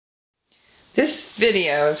This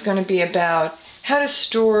video is going to be about how to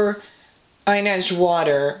store ionized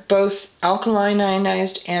water, both alkaline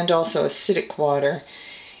ionized and also acidic water.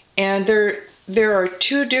 And there are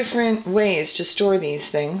two different ways to store these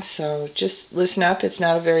things, so just listen up. It's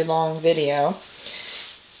not a very long video.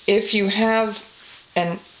 If you have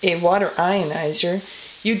a water ionizer,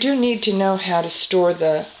 you do need to know how to store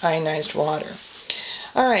the ionized water.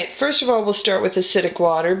 Alright, first of all we'll start with acidic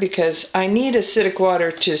water because I need acidic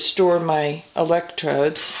water to store my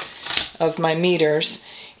electrodes of my meters,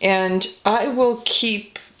 and I will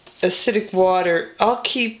keep acidic water, I'll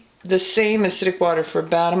keep the same acidic water for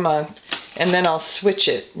about a month, and then I'll switch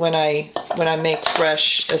it when I make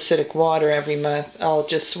fresh acidic water every month. I'll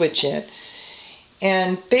just switch it.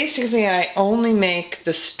 And basically I only make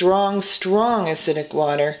the strong acidic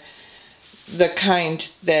water, the kind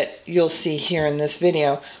that you'll see here in this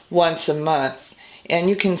video, once a month. And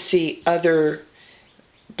you can see other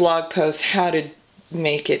blog posts how to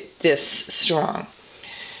make it this strong.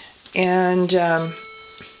 And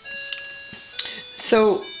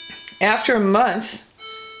so after a month,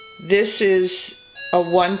 this is a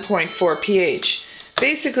 1.4 pH.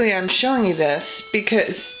 Basically I'm showing you this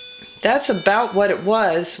because that's about what it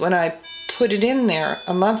was when I put it in there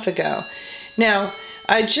a month ago. Now,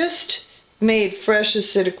 I just made fresh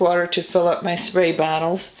acidic water to fill up my spray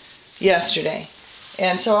bottles yesterday.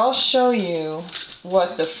 And so I'll show you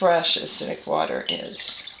what the fresh acidic water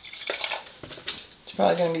is. It's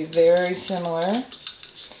probably going to be very similar.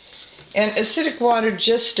 And acidic water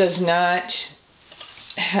just does not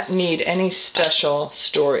need any special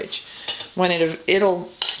storage. When it'll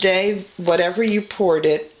stay whatever you poured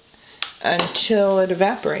it until it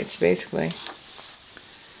evaporates, basically.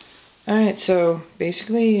 Alright, so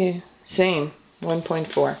basically same,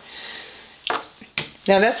 1.4.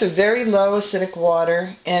 Now that's a very low acidic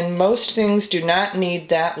water, and most things do not need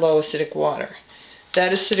that low acidic water.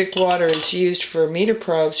 That acidic water is used for meter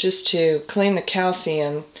probes just to clean the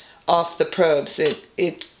calcium off the probes.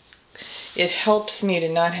 It helps me to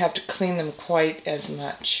not have to clean them quite as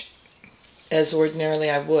much as ordinarily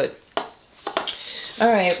I would.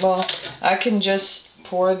 Alright, well, I can just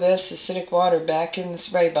pour this acidic water back in the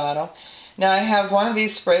spray bottle. Now I have one of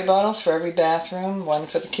these spray bottles for every bathroom, one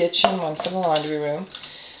for the kitchen, one for the laundry room.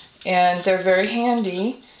 And they're very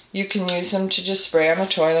handy. You can use them to just spray on the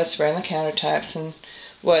toilet, spray on the countertops and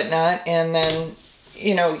whatnot. And then,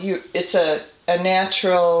 you know, it's a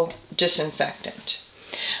natural disinfectant.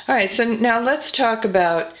 Alright, so now let's talk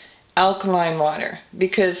about alkaline water,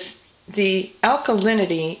 because the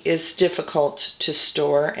alkalinity is difficult to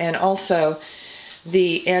store, and also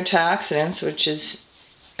the antioxidants, which is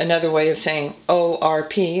another way of saying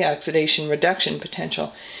ORP, oxidation reduction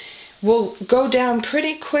potential, will go down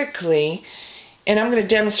pretty quickly, and I'm going to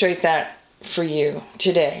demonstrate that for you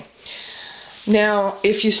today. Now,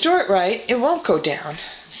 if you store it right, it won't go down,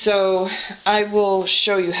 so I will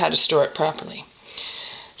show you how to store it properly.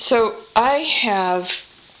 So I have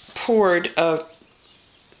poured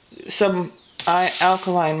some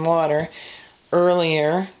alkaline water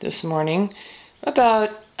earlier this morning, about,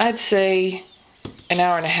 I'd say, an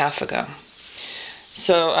hour and a half ago.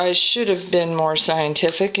 So I should have been more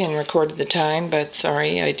scientific and recorded the time, but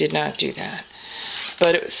sorry, I did not do that.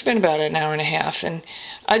 But it's been about an hour and a half, and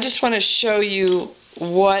I just want to show you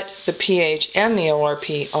what the pH and the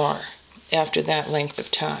ORP are after that length of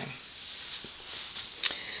time.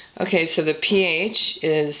 Okay, so the pH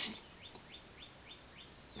is,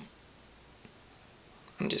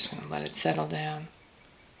 I'm just going to let it settle down.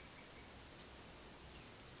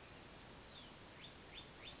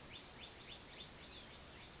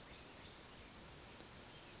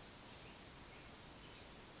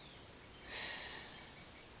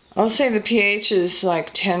 I'll say the pH is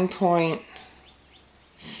like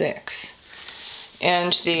 10.6.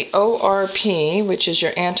 And the ORP, which is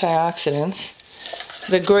your antioxidants,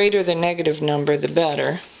 the greater the negative number, the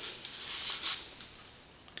better,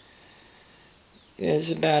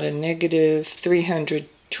 is about a negative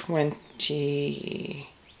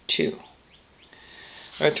 322,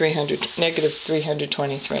 or negative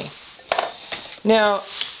 323. Now,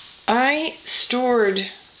 I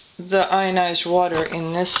stored the ionized water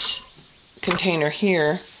in this container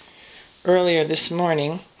here earlier this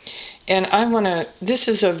morning, and this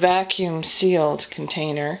is a vacuum sealed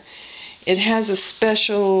container. It has a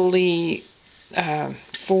specially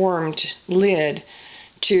formed lid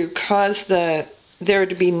to cause there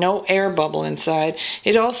to be no air bubble inside.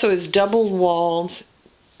 It also is double walled,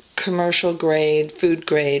 commercial grade, food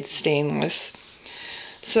grade stainless.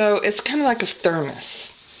 So it's kind of like a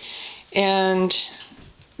thermos. And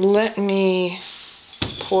let me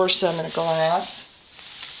pour some in a glass.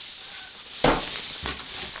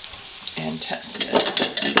 and test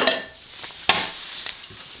it.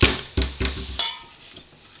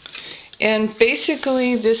 And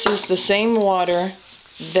basically this is the same water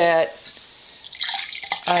that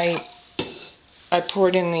I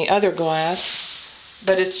poured in the other glass,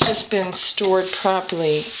 but it's just been stored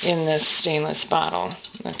properly in this stainless bottle.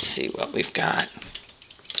 Let's see what we've got.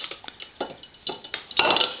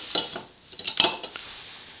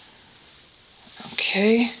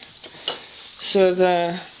 Okay, so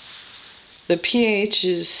the pH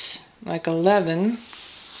is like 11,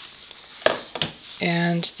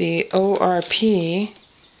 and the ORP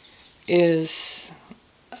is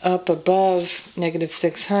up above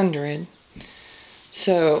 -600,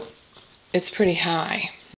 so it's pretty high.